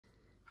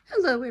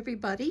Hello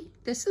everybody,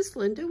 this is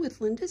Linda with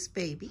Linda's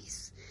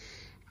Babies,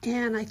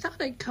 and I thought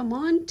I'd come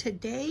on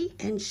today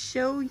and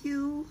show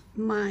you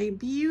my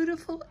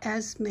beautiful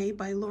Esme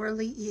by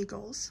Laura-Lee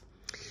Eagles.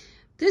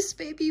 This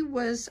baby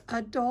was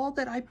a doll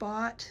that I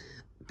bought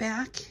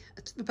back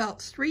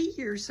about 3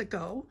 years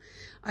ago.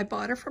 I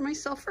bought her for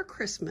myself for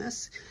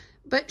Christmas,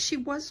 but she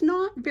was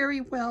not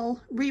very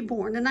well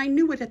reborn, and I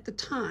knew it at the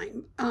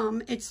time.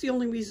 It's the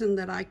only reason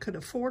that I could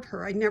afford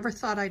her. I never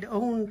thought I'd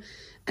own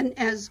an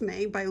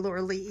Esme by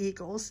Laura-Lee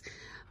Eagles,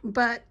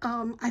 but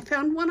I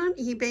found one on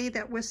eBay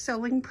that was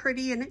selling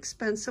pretty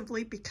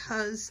inexpensively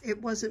because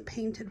it wasn't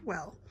painted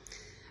well.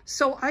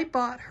 So I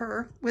bought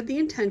her with the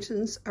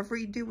intentions of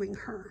redoing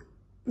her.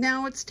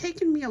 Now, it's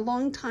taken me a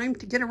long time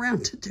to get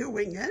around to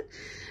doing it.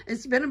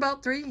 It's been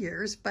about 3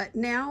 years, but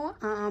now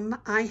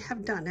I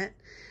have done it.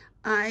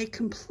 I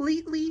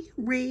completely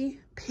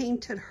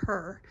repainted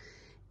her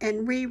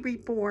and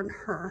reborn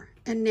her,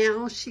 and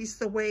now she's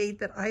the way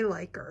that I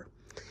like her.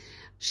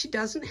 She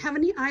doesn't have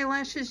any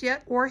eyelashes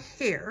yet or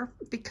hair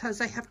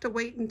because I have to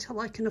wait until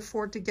I can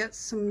afford to get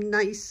some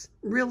nice,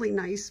 really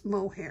nice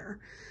mohair.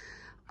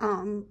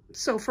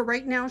 So for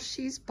right now,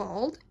 she's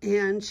bald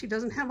and she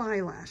doesn't have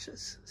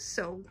eyelashes.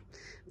 So,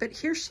 but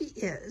here she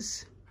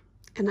is,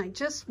 and I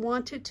just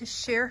wanted to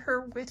share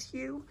her with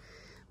you.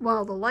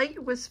 While the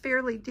light was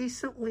fairly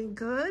decently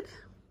good,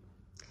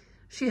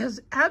 she has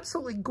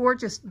absolutely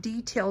gorgeous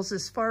details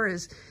as far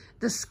as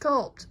the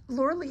sculpt.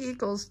 Laura-Lee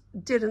Eagles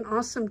did an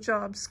awesome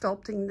job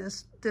sculpting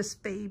this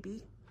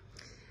baby.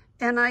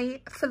 And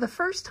for the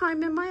first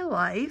time in my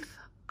life,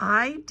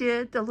 I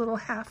did the little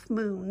half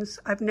moons.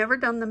 I've never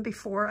done them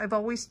before. I've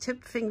always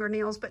tipped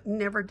fingernails, but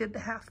never did the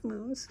half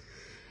moons.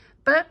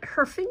 But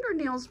her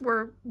fingernails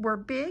were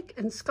big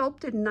and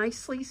sculpted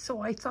nicely,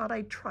 so I thought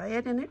I'd try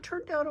it, and it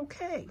turned out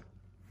okay.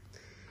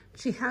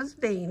 She has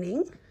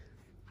veining.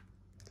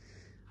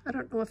 I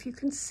don't know if you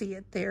can see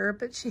it there,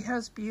 but she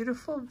has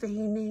beautiful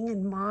veining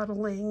and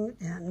modeling,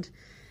 and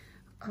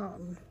I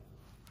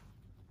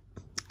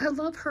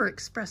love her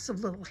expressive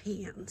little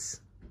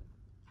hands.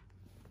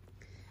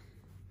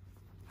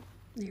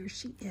 There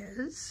she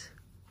is.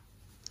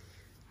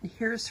 And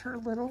here's her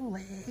little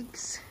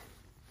legs.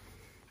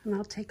 And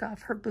I'll take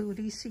off her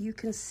booty so you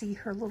can see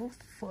her little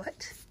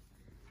foot.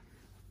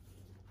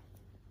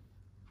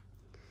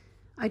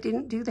 I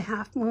didn't do the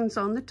half moons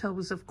on the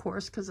toes, of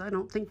course, because I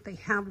don't think they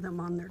have them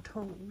on their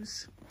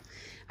toes.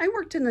 I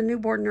worked in the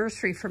newborn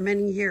nursery for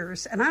many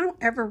years, and I don't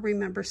ever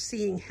remember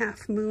seeing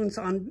half moons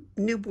on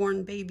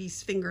newborn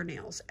babies'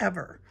 fingernails,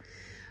 ever.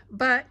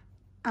 But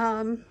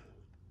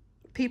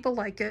people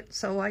like it,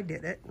 so I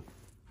did it.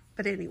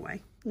 But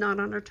anyway, not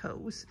on her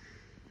toes.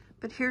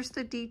 But here's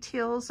the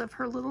details of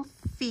her little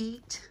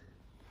feet.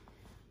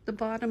 The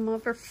bottom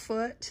of her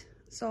foot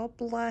is all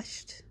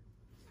blushed.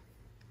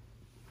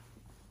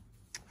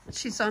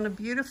 She's on a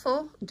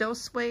beautiful doe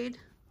suede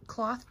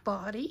cloth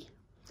body.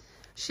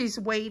 She's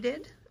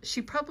weighted.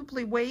 She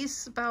probably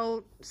weighs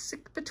about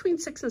between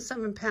 6 and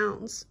 7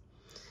 pounds.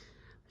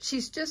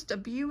 She's just a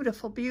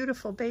beautiful,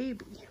 beautiful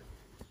baby.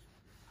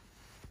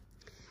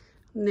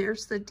 And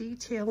there's the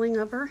detailing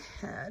of her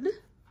head.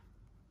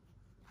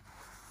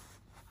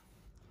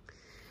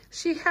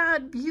 She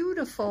has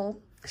beautiful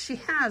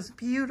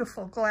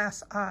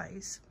glass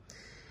eyes.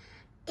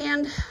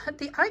 And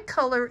the eye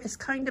color is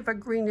kind of a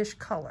greenish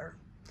color.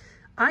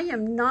 I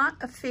am not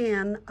a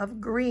fan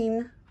of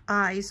green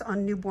eyes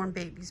on newborn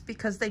babies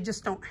because they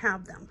just don't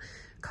have them.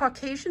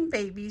 Caucasian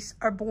babies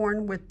are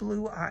born with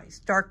blue eyes,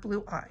 dark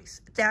blue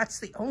eyes. That's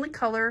the only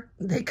color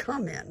they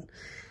come in.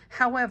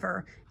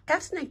 However,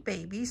 ethnic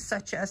babies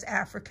such as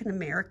African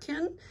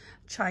American,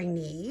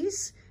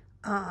 Chinese,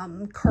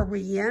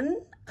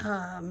 Korean,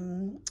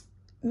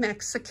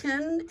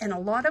 Mexican, and a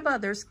lot of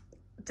others,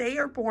 they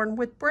are born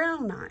with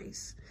brown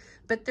eyes.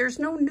 But there's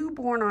no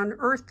newborn on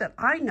earth that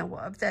I know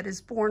of that is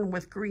born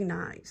with green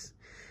eyes.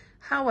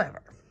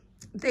 However,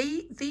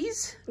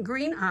 these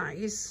green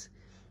eyes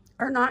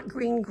are not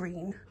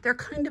green. They're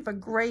kind of a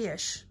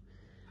grayish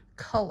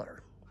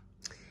color.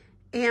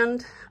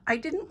 And I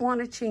didn't want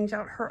to change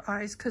out her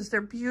eyes because they're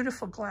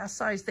beautiful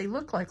glass eyes. They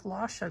look like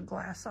Lasha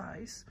glass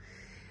eyes.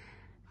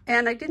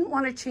 And I didn't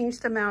want to change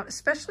them out,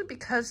 especially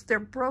because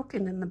they're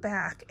broken in the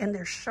back and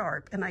they're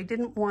sharp. And I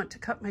didn't want to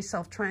cut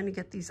myself trying to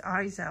get these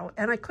eyes out.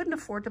 And I couldn't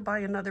afford to buy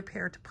another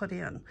pair to put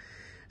in.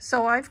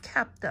 So I've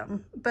kept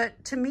them.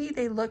 But to me,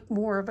 they look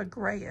more of a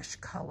grayish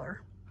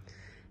color.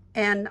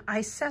 And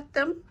I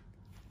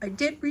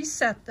did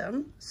reset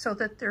them so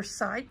that they're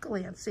side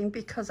glancing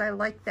because I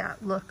like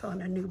that look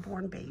on a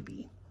newborn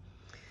baby.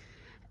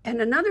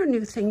 And another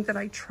new thing that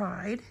I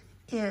tried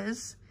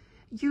is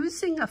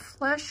using a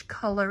flesh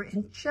color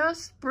and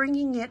just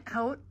bringing it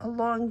out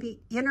along the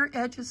inner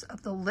edges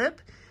of the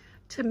lip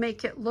to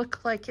make it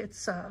look like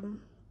it's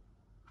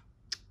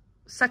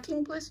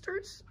sucking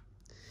blisters.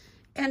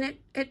 And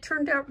it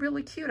turned out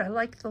really cute. I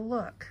like the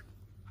look.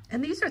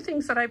 And these are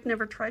things that I've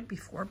never tried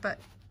before, but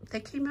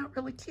they came out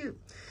really cute.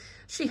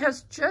 She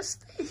has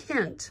just a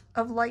hint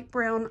of light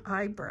brown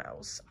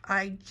eyebrows.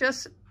 I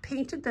just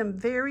painted them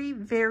very,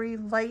 very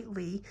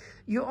lightly.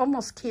 You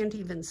almost can't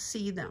even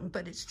see them,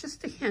 but it's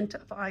just a hint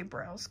of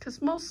eyebrows because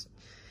most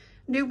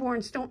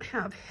newborns don't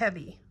have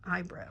heavy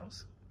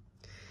eyebrows.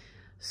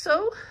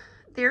 So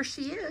there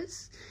she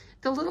is.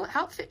 The little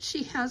outfit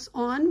she has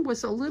on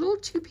was a little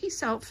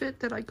two-piece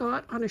outfit that I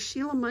got on a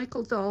Sheila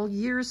Michael doll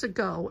years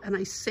ago, and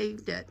I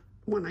saved it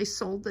when I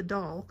sold the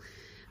doll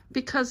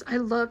because I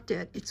loved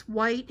it. It's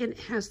white and it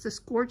has this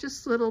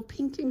gorgeous little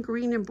pink and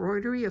green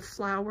embroidery of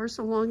flowers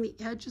along the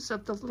edges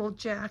of the little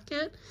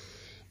jacket.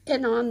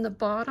 And on the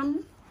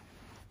bottom,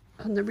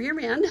 on the rear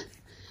end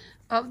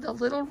of the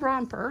little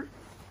romper,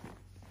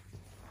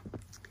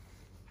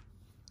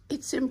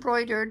 it's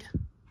embroidered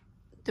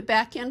the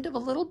back end of a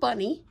little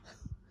bunny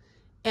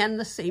and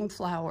the same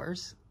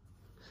flowers.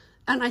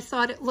 And I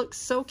thought it looked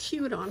so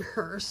cute on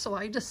her, so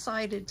I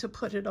decided to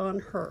put it on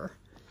her.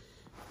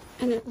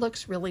 And it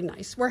looks really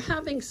nice. We're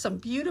having some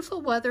beautiful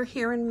weather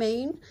here in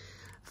Maine.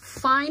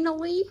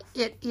 Finally,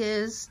 it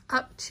is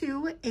up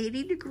to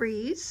 80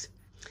 degrees.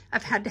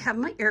 I've had to have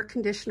my air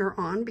conditioner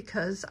on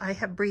because I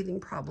have breathing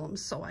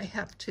problems, so I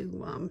have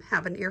to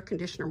have an air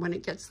conditioner when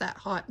it gets that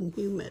hot and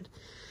humid.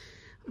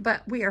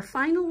 But we are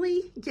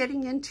finally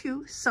getting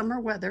into summer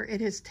weather. It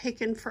has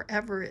taken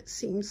forever, it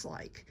seems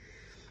like.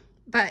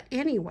 But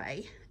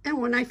anyway, and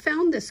when I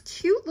found this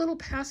cute little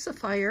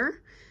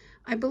pacifier,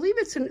 I believe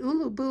it's an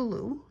Ulu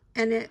Bulu,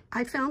 and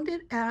I found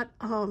it at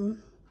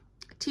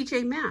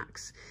TJ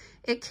Maxx.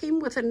 It came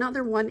with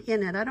another one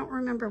in it. I don't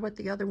remember what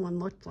the other one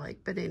looked like,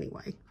 but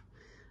anyway,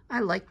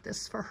 I like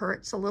this for her.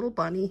 It's a little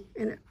bunny,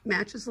 and it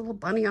matches a little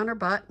bunny on her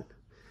butt.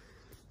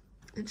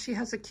 And she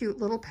has a cute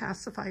little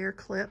pacifier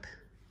clip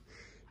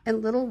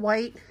and little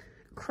white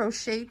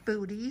crocheted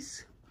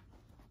booties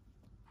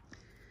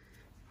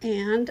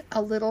and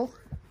a little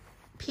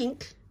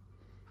pink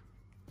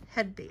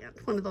headband,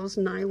 one of those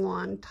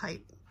nylon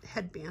type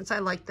headbands. I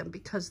like them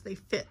because they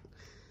fit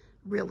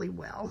really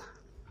well.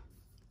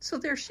 So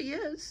there she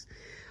is.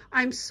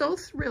 I'm so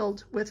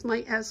thrilled with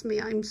my Esme.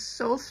 I'm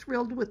so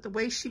thrilled with the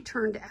way she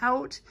turned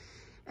out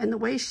and the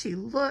way she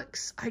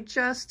looks. I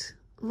just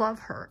love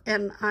her.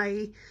 And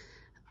I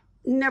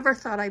never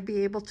thought I'd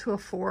be able to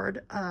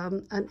afford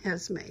an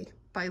Esme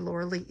by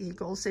Laura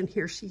Eagles, and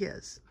here she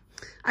is.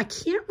 I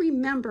can't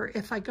remember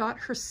if I got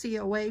her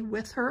COA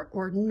with her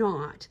or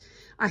not.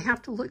 I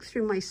have to look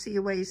through my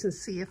COAs and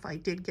see if I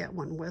did get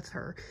one with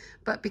her.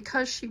 But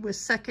because she was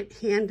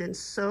secondhand and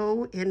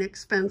so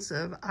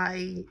inexpensive,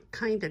 I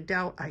kind of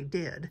doubt I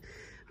did.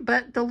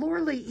 But the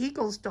Laura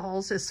Eagles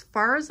dolls, as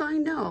far as I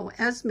know,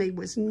 Esme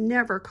was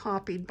never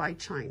copied by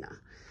China.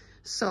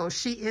 So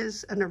she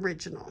is an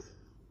original.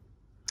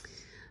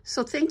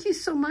 So thank you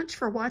so much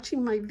for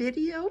watching my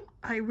video.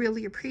 I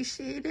really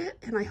appreciate it,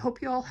 and I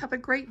hope you all have a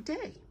great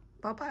day.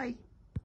 Bye-bye.